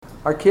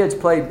our kids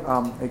played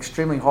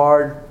extremely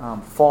hard,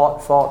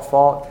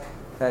 fought.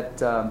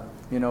 That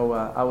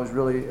I was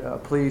really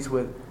pleased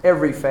with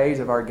every phase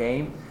of our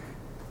game.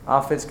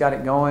 Offense got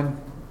it going,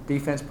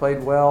 defense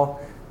played well,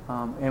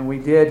 and we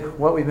did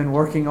what we've been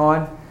working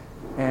on,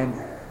 and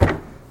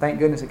thank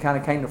goodness it kind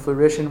of came to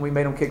fruition. We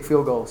made them kick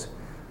field goals.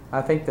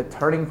 I think the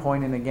turning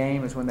point in the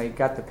game is when they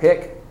got the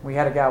pick. We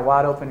had a guy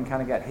wide open and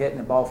kind of got hit and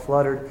the ball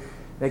fluttered.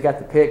 They got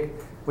the pick.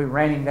 We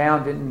ran him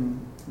down, didn't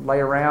lay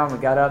around. We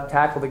got up,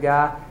 tackled the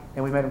guy,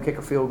 and we made him kick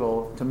a field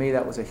goal. To me,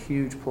 that was a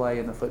huge play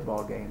in the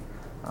football game.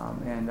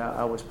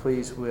 I was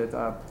pleased with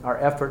our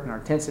effort and our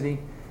intensity.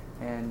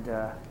 And,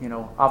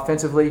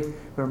 offensively, we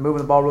were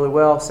moving the ball really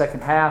well.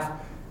 Second half,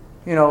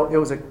 it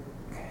was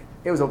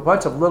a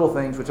bunch of little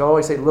things, which I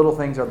always say little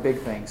things are big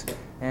things.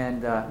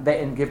 And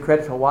give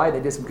credit to Hawaii. They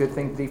did some good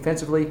things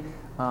defensively.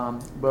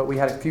 But we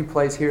had a few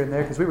plays here and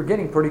there because we were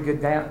getting pretty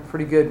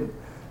good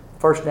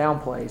first down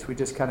plays. We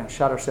just kind of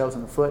shot ourselves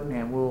in the foot,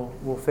 and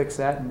we'll fix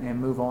that and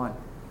move on.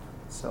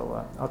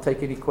 So I'll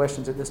take any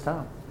questions at this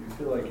time. Do you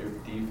feel like your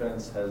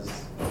defense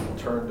has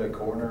turned a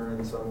corner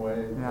in some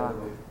way? Yeah.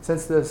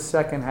 Since the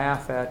second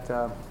half at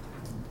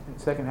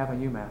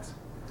UMass,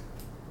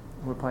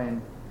 we're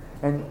playing,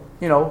 and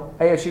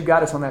ASU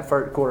got us on that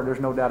first quarter. There's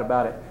no doubt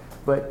about it.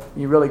 But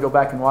you really go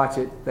back and watch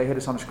it. They hit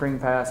us on a screen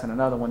pass and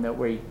another one that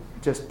we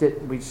just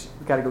didn't. We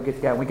got to go get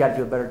the guy. We got to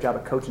do a better job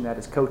of coaching that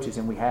as coaches,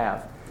 and we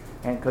have.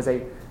 And because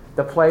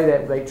the play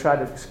that they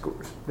tried to score,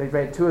 they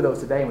ran two of those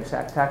today, and we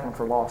tackled them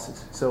for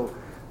losses. So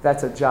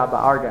that's a job by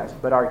our guys.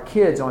 But our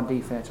kids on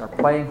defense are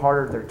playing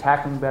harder. They're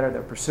tackling better.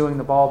 They're pursuing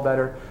the ball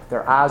better.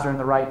 Their eyes are in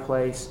the right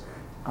place.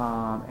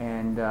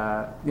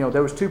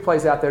 There was two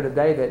plays out there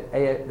today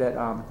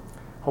that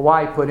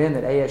Hawaii put in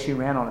that ASU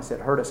ran on us that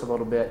hurt us a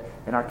little bit,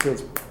 and our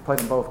kids played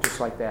them both just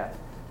like that.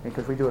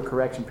 Because we do a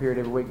correction period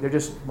every week. They're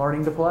just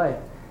learning to play.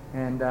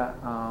 And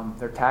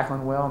they're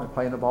tackling well, and they're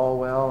playing the ball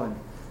well, and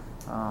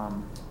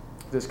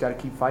just got to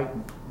keep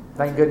fighting.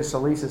 Thank goodness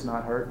Solis is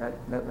not hurt.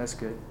 That's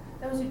good.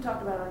 That was what you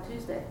talked about on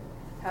Tuesday,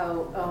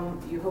 how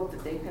you hope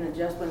that they can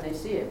adjust when they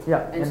see it.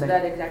 Yeah. And so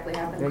that exactly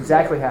happened? It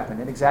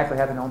exactly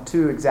happened on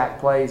two exact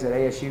plays that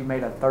ASU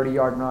made a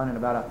 30-yard run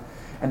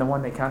and the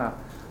one they kind of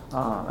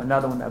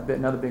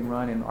another big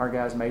run, and our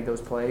guys made those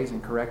plays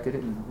and corrected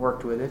it and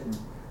worked with it,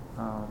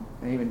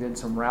 and even did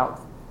some route,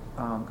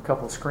 a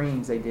couple of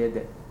screens they did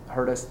that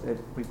hurt us. That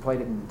we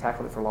played it and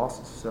tackled it for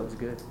losses, so it was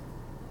good.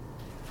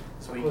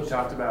 So you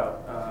talked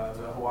about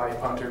the Hawaii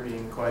punter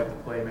being quite the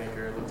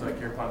playmaker. It looks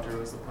like your punter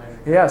was the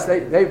playmaker. Yes,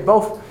 they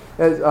both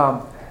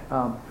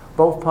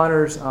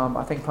punters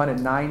I think punted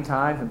 9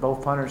 times, and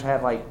both punters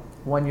had like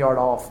 1 yard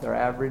off their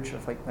average.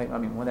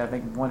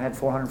 One had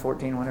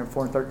 414, one had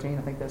 413.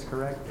 I think that's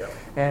correct. Yep.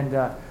 And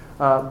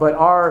but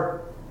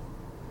our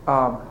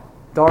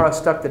Dara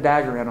stuck the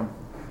dagger in them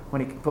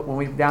when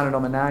we downed it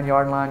on the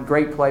 9-yard line.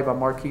 Great play by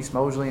Marquise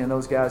Mosley and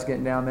those guys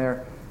getting down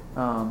there.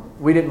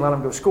 We didn't let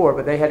them go score,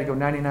 but they had to go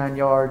 99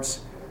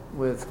 yards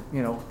with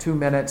 2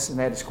 minutes, and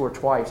they had to score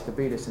twice to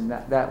beat us, and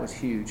that was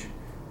huge. It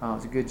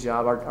was a good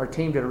job. Our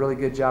team did a really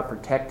good job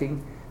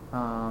protecting,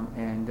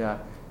 and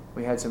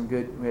we had some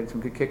good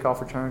kickoff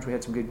returns. We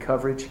had some good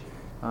coverage,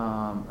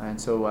 and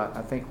so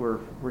I think we're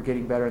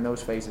getting better in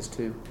those phases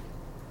too.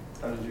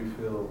 How did you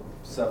feel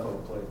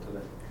Cepho played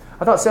today?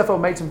 I thought Cepho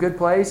made some good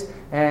plays,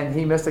 and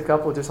he missed a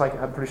couple. Just like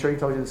I'm pretty sure he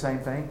told you the same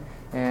thing.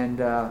 And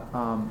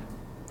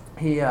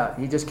he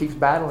just keeps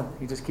battling.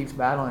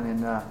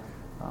 And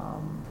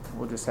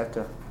we'll just have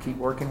to keep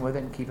working with it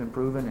and keep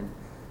improving. And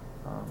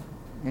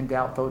in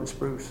doubt, throw to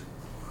Spruce.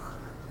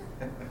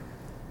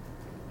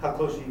 How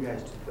close are you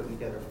guys to putting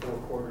together 4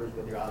 quarters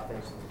with your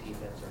offense and the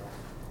defense?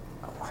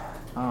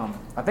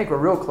 I think we're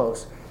real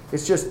close.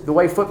 It's just the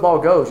way football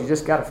goes. You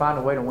just got to find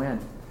a way to win.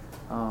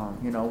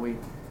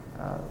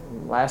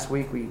 Last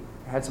week we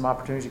had some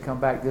opportunities to come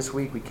back. This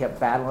week we kept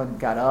battling,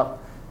 got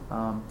up.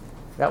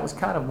 That was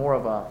kind of more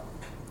of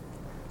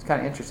it's kind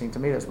of interesting to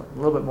me. That's a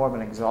little bit more of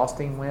an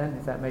exhausting win,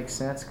 if that makes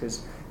sense,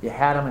 because you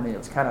had them, and it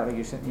was kind of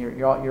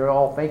you're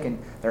all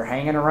thinking they're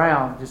hanging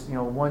around, just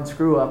one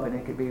screw up, and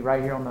it could be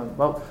right here on the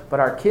boat.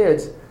 But our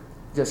kids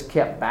just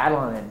kept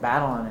battling, and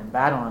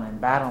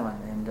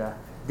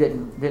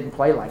didn't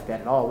play like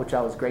that at all, which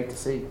I was great to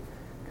see,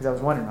 because I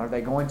was wondering, are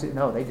they going to?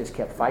 No, they just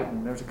kept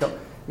fighting. There's a couple,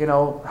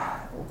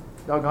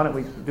 doggone it,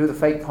 we do the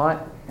fake punt,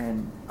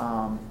 and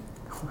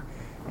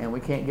we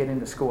can't get in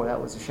to score.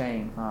 That was a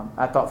shame.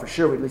 I thought for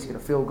sure we'd at least get a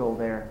field goal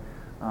there,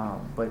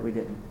 but we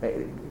didn't.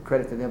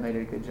 Credit to them, they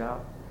did a good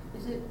job.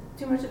 Is it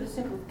too much of a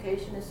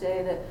simplification to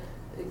say that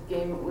the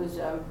game was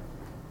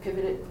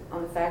pivoted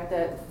on the fact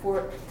that 3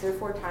 or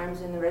 4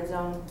 times in the red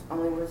zone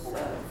only was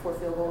 4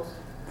 field goals?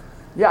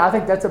 Yeah, I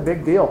think that's a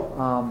big deal,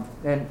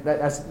 and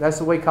that's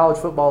the way college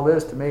football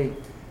is to me.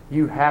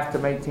 You have to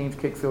make teams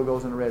kick field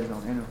goals in the red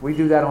zone, and if we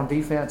do that on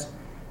defense,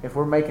 if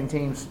we're making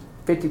teams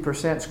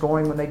 50%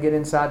 scoring when they get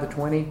inside the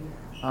 20,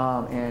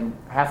 and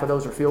half of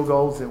those are field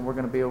goals, then we're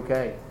going to be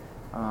okay.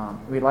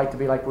 We'd like to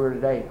be like we were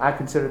today. I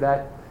consider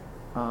that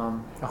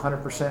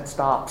 100%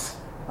 stops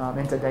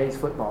in today's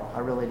football. I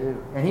really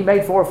do. And he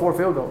made 4 or 4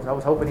 field goals. I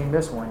was hoping he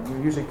missed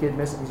one. Usually, kid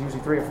misses. He's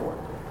usually 3 or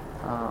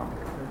 4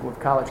 with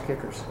college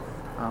kickers.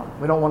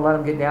 We don't want to let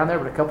them get down there,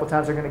 but a couple of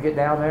times they're going to get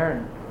down there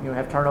and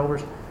have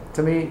turnovers.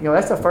 To me,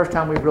 that's the first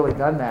time we've really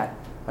done that.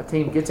 A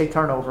team gets a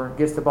turnover,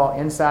 gets the ball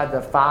inside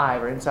the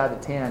 5 or inside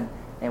the 10,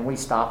 and we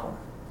stop them.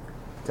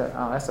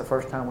 That's the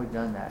first time we've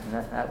done that, and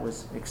that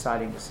was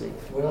exciting to see.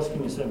 What else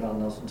can you say about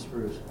Nelson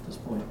Spruce at this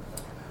point?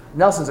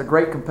 Nelson's a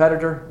great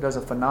competitor, does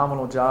a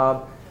phenomenal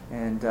job,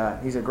 and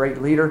he's a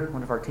great leader,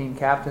 one of our team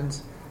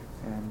captains.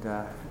 And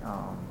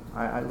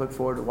I look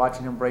forward to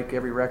watching him break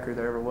every record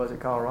there ever was at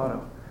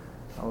Colorado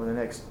over the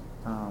next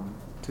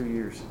 2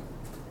 years.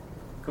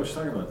 Coach,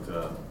 talking about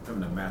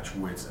having to match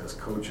wits as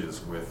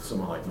coaches with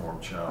someone like Norm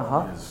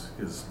Chow,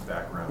 his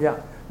background. Yeah,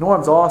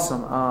 Norm's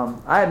awesome.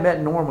 I had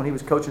met Norm when he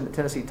was coaching the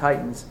Tennessee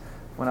Titans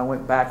when I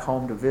went back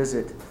home to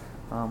visit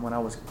when I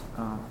was,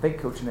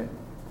 coaching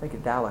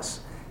at Dallas.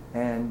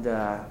 And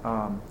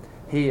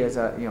he is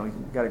he's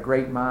got a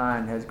great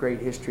mind, has great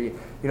history.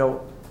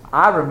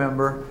 I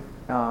remember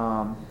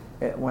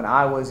when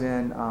I was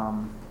in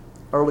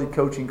early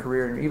coaching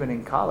career, and even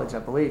in college, I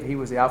believe, he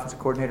was the offensive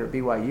coordinator at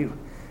BYU.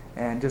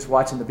 And just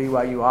watching the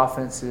BYU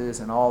offenses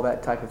and all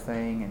that type of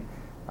thing, and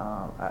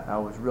I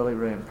was really,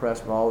 really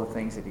impressed with all the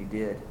things that he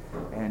did.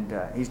 And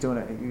he's doing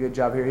a good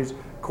job here. His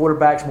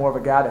quarterback's more of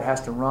a guy that has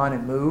to run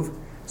and move,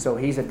 so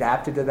he's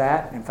adapted to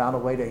that and found a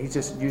way to. He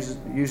just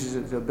uses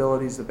his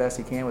abilities the best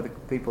he can with the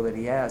people that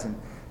he has, and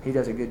he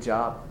does a good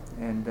job.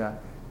 And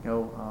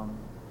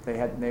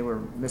they were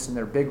missing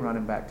their big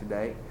running back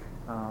today,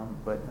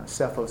 but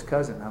Cefo's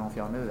cousin. I don't know if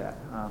y'all knew that.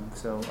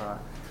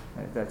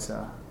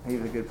 He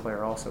was a good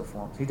player also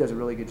for him. He does a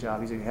really good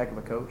job. He's a heck of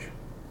a coach.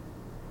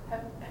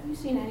 Have you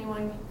seen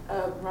anyone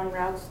run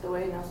routes the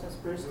way Nelson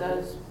Spruce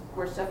does,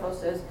 where Cepho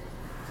said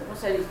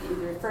he's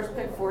either first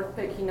pick, fourth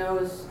pick, he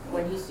knows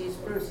when he sees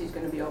Spruce he's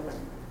going to be open?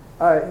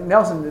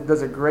 Nelson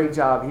does a great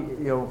job.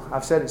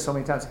 I've said it so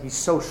many times, he's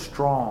so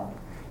strong.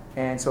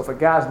 And so if a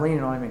guy's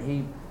leaning on him and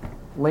he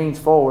leans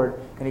forward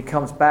and he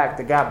comes back,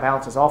 the guy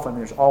bounces off him, and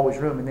there's always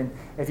room. And then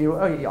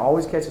he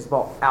always catches the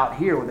ball out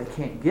here where they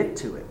can't get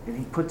to it, and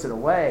he puts it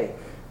away.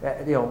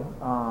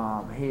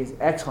 He's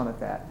excellent at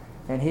that.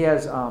 And he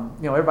has,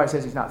 everybody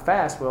says he's not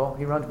fast. Well,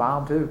 he runs by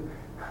them too.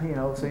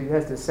 So he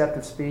has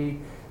deceptive speed.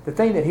 The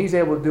thing that he's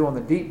able to do on the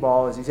deep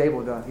ball is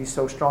he's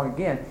so strong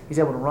again, he's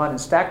able to run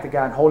and stack the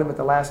guy and hold him at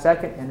the last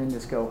second and then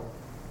just go.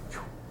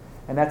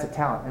 And that's a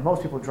talent. And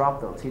most people drop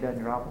those. He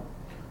doesn't drop them.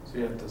 So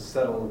you have to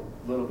settle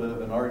a little bit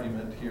of an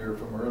argument here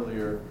from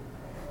earlier.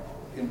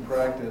 In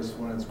practice,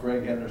 when it's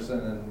Greg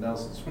Henderson and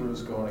Nelson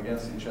Spruce going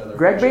against each other.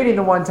 Greg beat him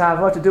the one time.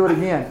 We'll have to do it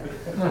again.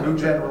 Who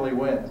generally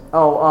wins?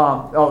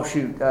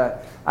 Shoot.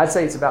 I'd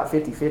say it's about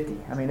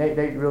 50-50. I mean,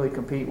 they really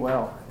compete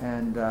well.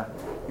 And,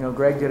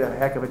 Greg did a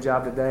heck of a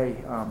job today.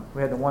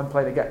 We had the one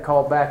play that got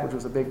called back, which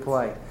was a big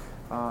play.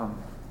 But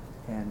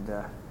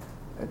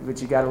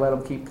you got to let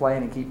them keep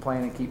playing and keep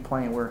playing and keep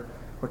playing. We're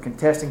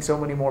contesting so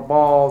many more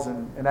balls,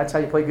 and that's how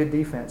you play good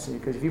defense.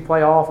 Because if you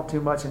play off too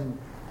much in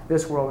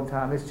this world and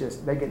time, it's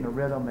just they get in a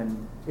rhythm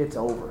and it's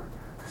over.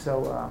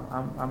 So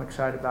I'm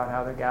excited about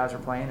how the guys are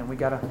playing, and we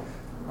gotta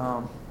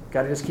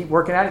just keep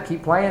working at it,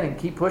 keep playing, and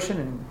keep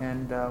pushing,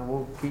 and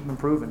we'll keep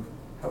improving.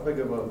 How big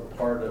of a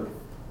part of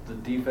the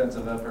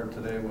defensive effort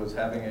today was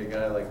having a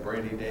guy like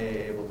Brady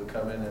Day able to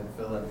come in and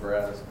fill in for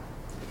Addison?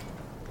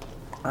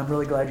 I'm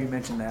really glad you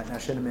mentioned that, and I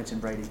should have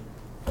mentioned Brady.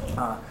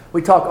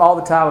 We talk all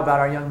the time about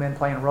our young men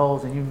playing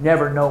roles, and you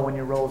never know when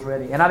your role's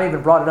ready. And I've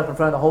even brought it up in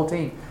front of the whole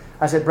team.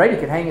 I said, Brady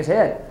could hang his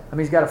head. I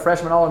mean, he's got a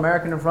freshman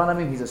All-American in front of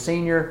him. He's a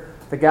senior.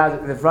 The guy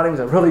in front of him is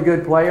a really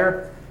good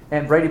player.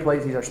 And Brady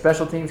he's our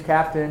special teams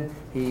captain.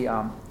 He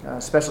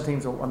special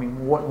teams,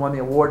 won the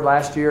award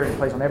last year, and he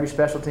plays on every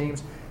special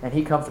teams. And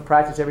he comes to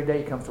practice every day.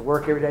 He comes to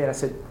work every day. And I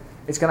said,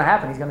 it's going to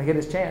happen. He's going to get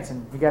his chance.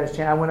 And he got his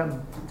chance. I went up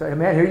and said,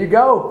 man, here you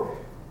go.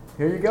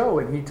 Here you go.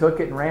 And he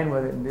took it and ran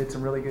with it and did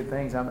some really good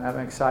things. I'm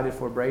excited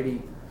for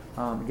Brady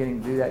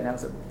getting to do that. And that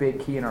was a big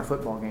key in our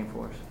football game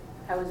for us.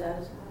 How was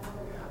Addison?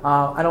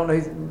 I don't know.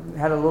 He's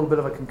had a little bit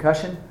of a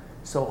concussion,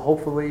 so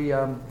hopefully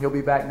he'll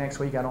be back next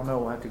week. I don't know.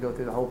 We'll have to go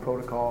through the whole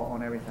protocol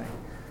on everything.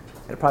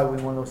 It'll probably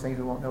be one of those things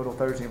we won't know till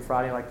Thursday and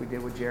Friday, like we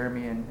did with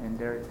Jeremy and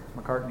Derek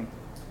McCartney.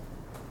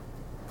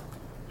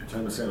 Your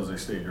time at San Jose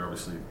State, you're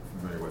obviously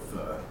familiar with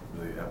the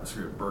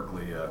atmosphere at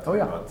Berkeley. Oh,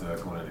 yeah. About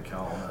going into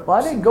Cal. Well,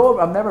 I didn't go.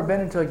 I've never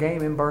been into a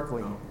game in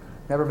Berkeley. Oh.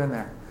 Never been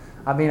there.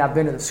 I mean, I've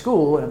been to the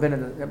school and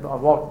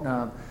I've walked.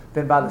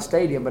 Been by the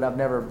stadium, but I've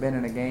never been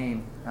in a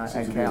game at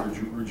Cal. Seems to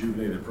be a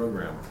rejuvenated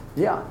program.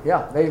 Yeah.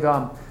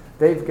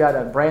 They've got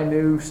a brand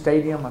new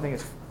stadium. I think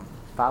it's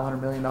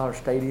 $500 million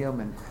stadium,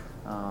 and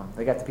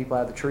they got the people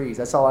out of the trees.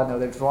 That's all I know.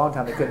 There was a long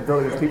time they couldn't build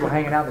it. There was people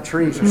hanging out in the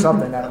trees or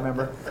something. I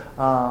remember.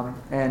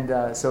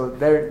 So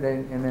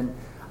and then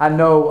I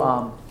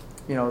know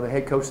the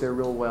head coach there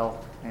real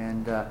well,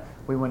 and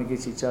we went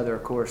against each other,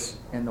 of course,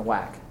 in the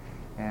WAC.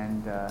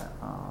 And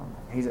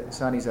he's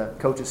a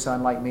coach's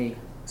son like me.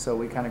 So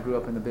we kind of grew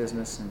up in the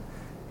business, and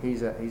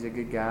he's a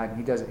good guy, and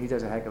he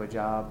does a heck of a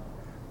job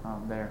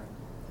there.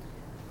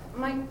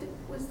 Mike,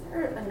 was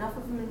there enough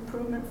of an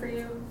improvement for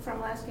you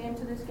from last game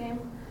to this game?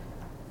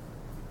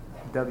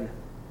 W.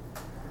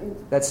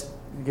 That's,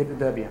 get the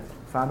W.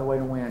 Find a way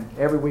to win.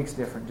 Every week's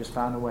different. Just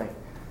find a way.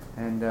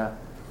 And,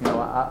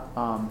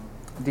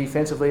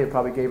 defensively, it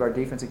probably gave our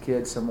defensive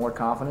kids some more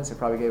confidence. It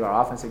probably gave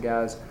our offensive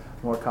guys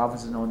more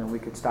confidence in knowing that we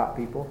could stop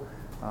people.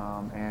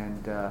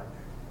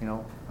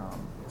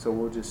 So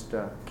we'll just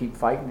keep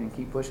fighting and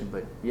keep pushing.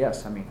 But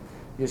yes, I mean,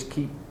 just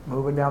keep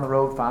moving down the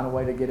road, find a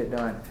way to get it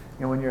done.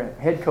 You know, when you're a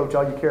head coach,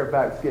 all you care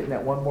about is getting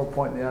that one more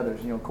point than the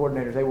others. You know,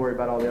 coordinators, they worry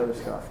about all the other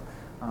stuff.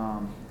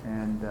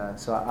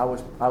 So I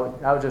was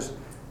just,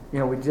 you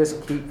know, we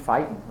just keep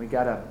fighting. We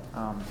gotta,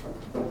 I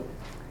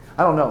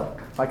don't know.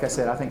 Like I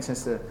said, I think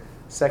since the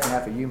second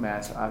half of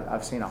UMass,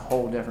 I've seen a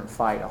whole different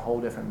fight, a whole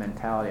different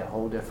mentality, a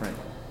whole different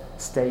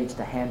stage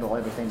to handle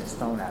everything that's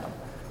thrown at them.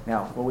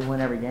 Now, will we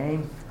win every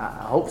game? I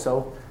hope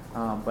so.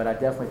 But I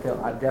definitely feel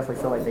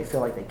like they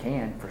feel like they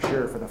can, for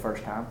sure, for the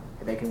first time.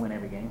 They can win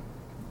every game.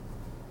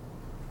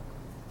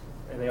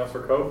 Anything else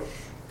for Coach?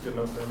 Good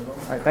enough for him. All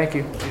right, thank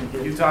you.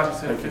 Utah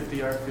just hit a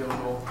 50-yard field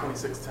goal,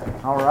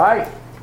 26-10. All right.